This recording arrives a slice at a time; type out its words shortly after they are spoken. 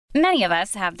Many of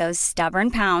us have those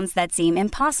stubborn pounds that seem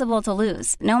impossible to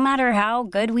lose, no matter how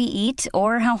good we eat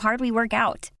or how hard we work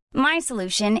out. My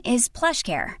solution is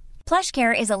PlushCare.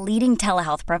 PlushCare is a leading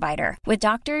telehealth provider with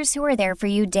doctors who are there for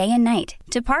you day and night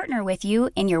to partner with you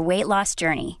in your weight loss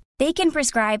journey. They can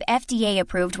prescribe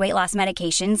FDA-approved weight loss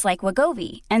medications like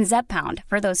Wegovy and Zepbound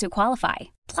for those who qualify.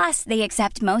 Plus, they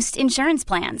accept most insurance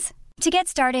plans. To get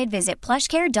started, visit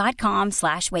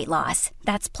plushcare.com/weightloss.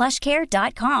 That's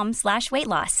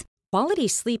plushcare.com/weightloss. Quality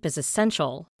sleep is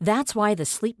essential. That's why the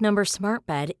Sleep Number Smart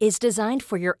Bed is designed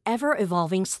for your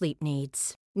ever-evolving sleep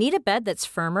needs. Need a bed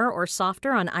that's firmer or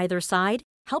softer on either side?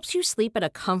 Helps you sleep at a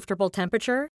comfortable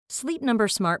temperature? Sleep Number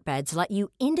Smart Beds let you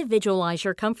individualize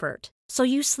your comfort, so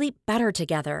you sleep better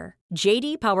together.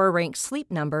 JD Power ranks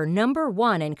Sleep Number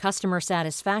 #1 in customer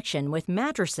satisfaction with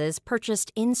mattresses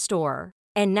purchased in-store.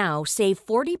 And now, save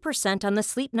 40% on the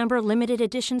Sleep Number Limited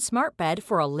Edition Smart Bed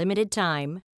for a limited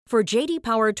time. For JD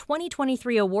Power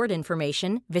 2023 award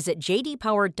information, visit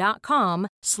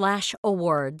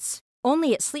jdpower.com/awards.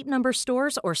 Only at Sleep Number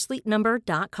stores or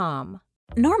sleepnumber.com.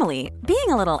 Normally, being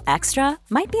a little extra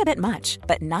might be a bit much,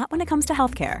 but not when it comes to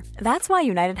healthcare. That's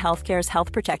why United Healthcare's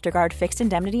Health Protector Guard fixed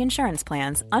indemnity insurance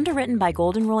plans, underwritten by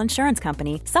Golden Rule Insurance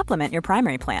Company, supplement your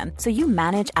primary plan so you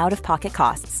manage out-of-pocket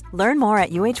costs. Learn more at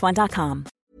uh1.com.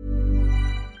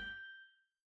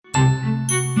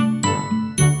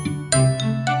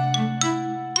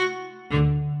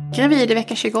 Gravid i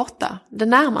vecka 28. Det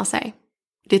närmar sig.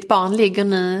 Ditt barn ligger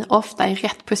nu ofta i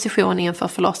rätt position inför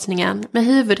förlossningen med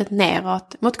huvudet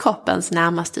neråt mot kroppens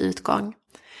närmaste utgång.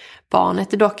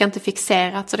 Barnet är dock inte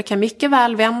fixerat så det kan mycket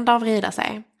väl vända och vrida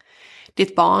sig.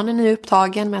 Ditt barn är nu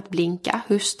upptagen med att blinka,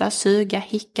 hosta, suga,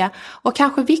 hicka och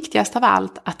kanske viktigast av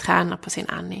allt att träna på sin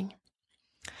andning.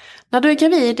 När du är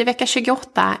gravid i vecka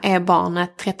 28 är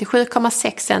barnet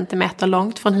 37,6 cm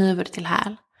långt från huvud till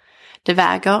häl. Det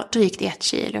väger drygt 1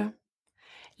 kilo.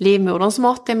 Livmoderns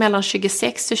mått är mellan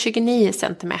 26 och 29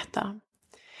 cm.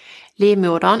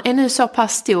 Livmodern är nu så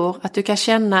pass stor att du kan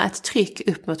känna ett tryck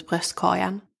upp mot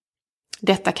bröstkorgen.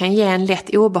 Detta kan ge en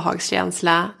lätt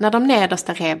obehagskänsla när de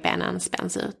nedersta revbenen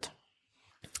spänns ut.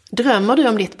 Drömmer du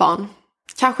om ditt barn?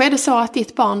 Kanske är det så att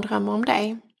ditt barn drömmer om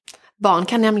dig. Barn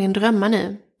kan nämligen drömma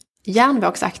nu.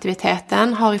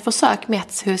 Hjärnvågsaktiviteten har i försök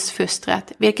mätts hos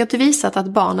fostret, vilket visat att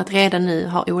barnet redan nu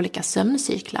har olika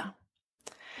sömncyklar.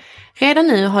 Redan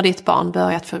nu har ditt barn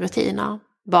börjat få rutiner.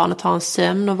 Barnet har en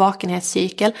sömn- och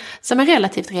vakenhetscykel som är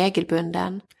relativt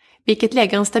regelbunden, vilket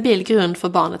lägger en stabil grund för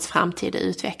barnets framtida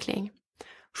utveckling.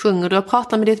 Sjunger du och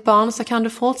pratar med ditt barn så kan du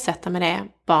fortsätta med det.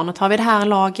 Barnet har vid det här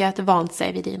laget vant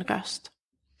sig vid din röst.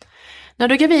 När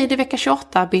du är gravid i vecka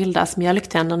 28 bildas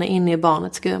mjölktänderna inne i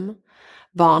barnets skum.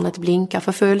 Barnet blinkar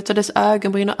för fullt och dess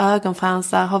ögonbryn och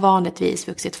ögonfransar har vanligtvis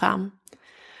vuxit fram.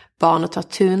 Barnet har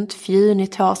tunt,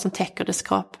 fjunigt hår som täcker dess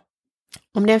kropp.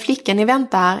 Om det är en flicka ni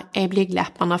väntar är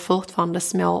blygdläpparna fortfarande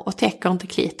små och täcker inte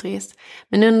klitoris,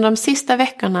 men under de sista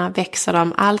veckorna växer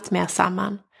de allt mer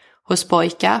samman. Hos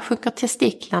pojkar sjunker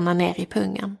testiklarna ner i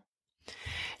pungen.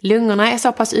 Lungorna är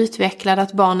så pass utvecklade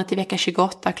att barnet i vecka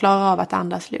 28 klarar av att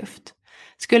andas luft.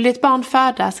 Skulle ditt barn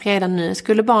födas redan nu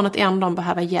skulle barnet ändå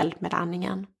behöva hjälp med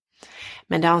andningen.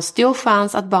 Men det har en stor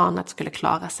chans att barnet skulle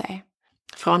klara sig.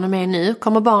 Från och med nu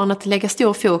kommer barnet lägga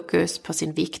stor fokus på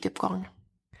sin viktuppgång.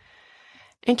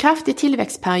 En kraftig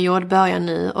tillväxtperiod börjar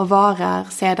nu och varar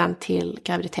sedan till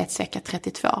graviditetsvecka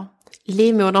 32.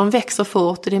 Livmodern växer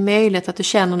fort och det är möjligt att du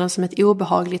känner den som ett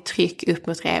obehagligt tryck upp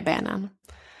mot revbenen.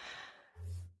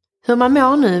 Hur man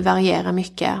mår nu varierar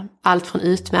mycket. Allt från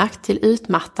utmärkt till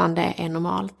utmattande är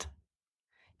normalt.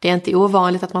 Det är inte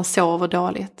ovanligt att man sover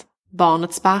dåligt.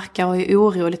 Barnet sparkar och är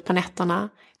oroligt på nätterna.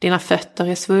 Dina fötter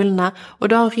är svullna och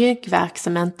du har en ryggvärk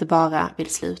som inte bara vill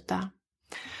sluta.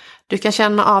 Du kan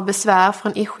känna av besvär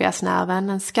från ischiasnerven,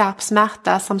 en skarp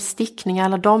smärta samt stickningar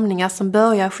eller domningar som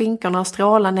börjar i skinkorna och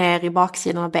strålar ner i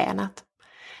baksidan av benet.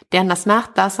 Denna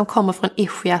smärta som kommer från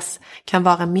ischias kan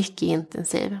vara mycket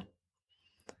intensiv.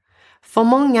 För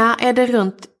många är det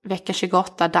runt vecka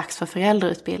 28 dags för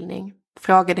föräldrautbildning.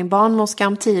 Fråga din barnmorska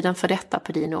om tiden för detta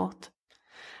på din ort.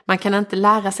 Man kan inte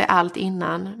lära sig allt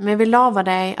innan, men vi lovar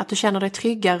dig att du känner dig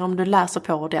tryggare om du läser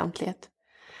på ordentligt.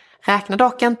 Räkna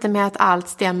dock inte med att allt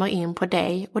stämmer in på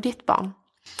dig och ditt barn.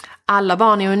 Alla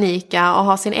barn är unika och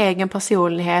har sin egen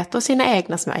personlighet och sina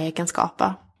egna små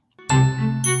egenskaper.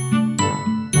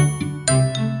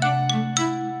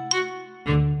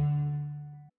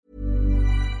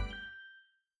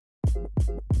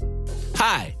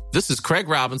 Hi, this is Craig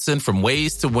Robinson from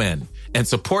Ways to Win, and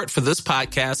support for this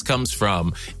podcast comes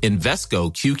from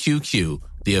Invesco QQQ,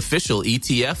 the official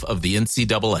ETF of the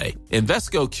NCAA.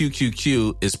 Invesco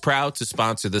QQQ is proud to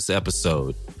sponsor this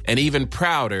episode, and even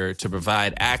prouder to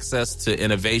provide access to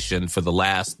innovation for the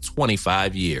last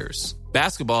 25 years.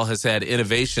 Basketball has had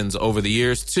innovations over the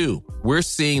years, too. We're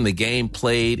seeing the game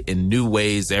played in new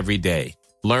ways every day.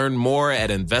 Learn more at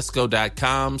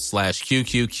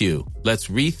Invesco.com/QQQ. Let's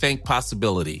rethink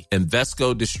possibility.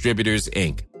 Invesco Distributors,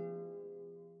 Inc.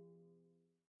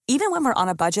 Even when we're on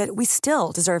a budget, we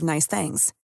still deserve nice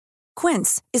things.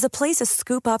 Quince is a place to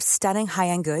scoop up stunning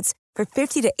high-end goods for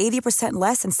 50 to 80%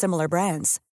 less than similar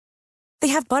brands. They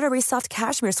have buttery soft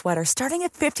cashmere sweaters starting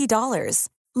at $50,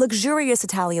 luxurious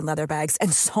Italian leather bags,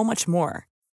 and so much more.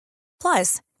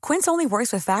 Plus, Quince only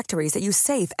works with factories that use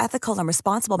safe, ethical, and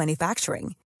responsible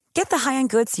manufacturing. Get the high-end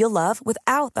goods you'll love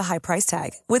without the high price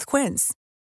tag with Quince.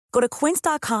 Go to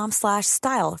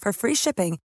quince.com/style for free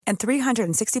shipping and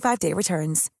 365-day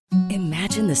returns.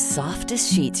 Imagine the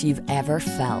softest sheets you've ever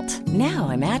felt. Now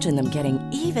imagine them getting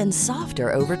even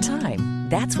softer over time.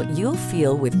 That's what you'll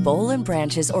feel with Boll &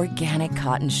 Branch's organic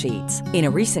cotton sheets. In a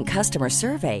recent customer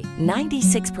survey,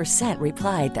 96%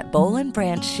 replied that Boll &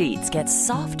 Branch sheets get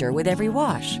softer with every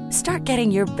wash. Start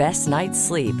getting your best night's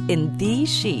sleep in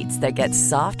these sheets that get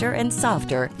softer and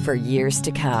softer for years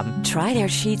to come. Try their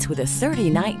sheets with a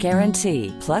 30-night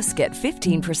guarantee. Plus, get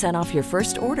 15% off your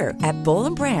first order at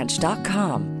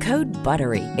bollandbranch.com. Code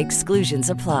BUTTERY. Exclusions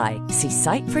apply. See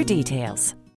site for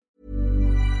details.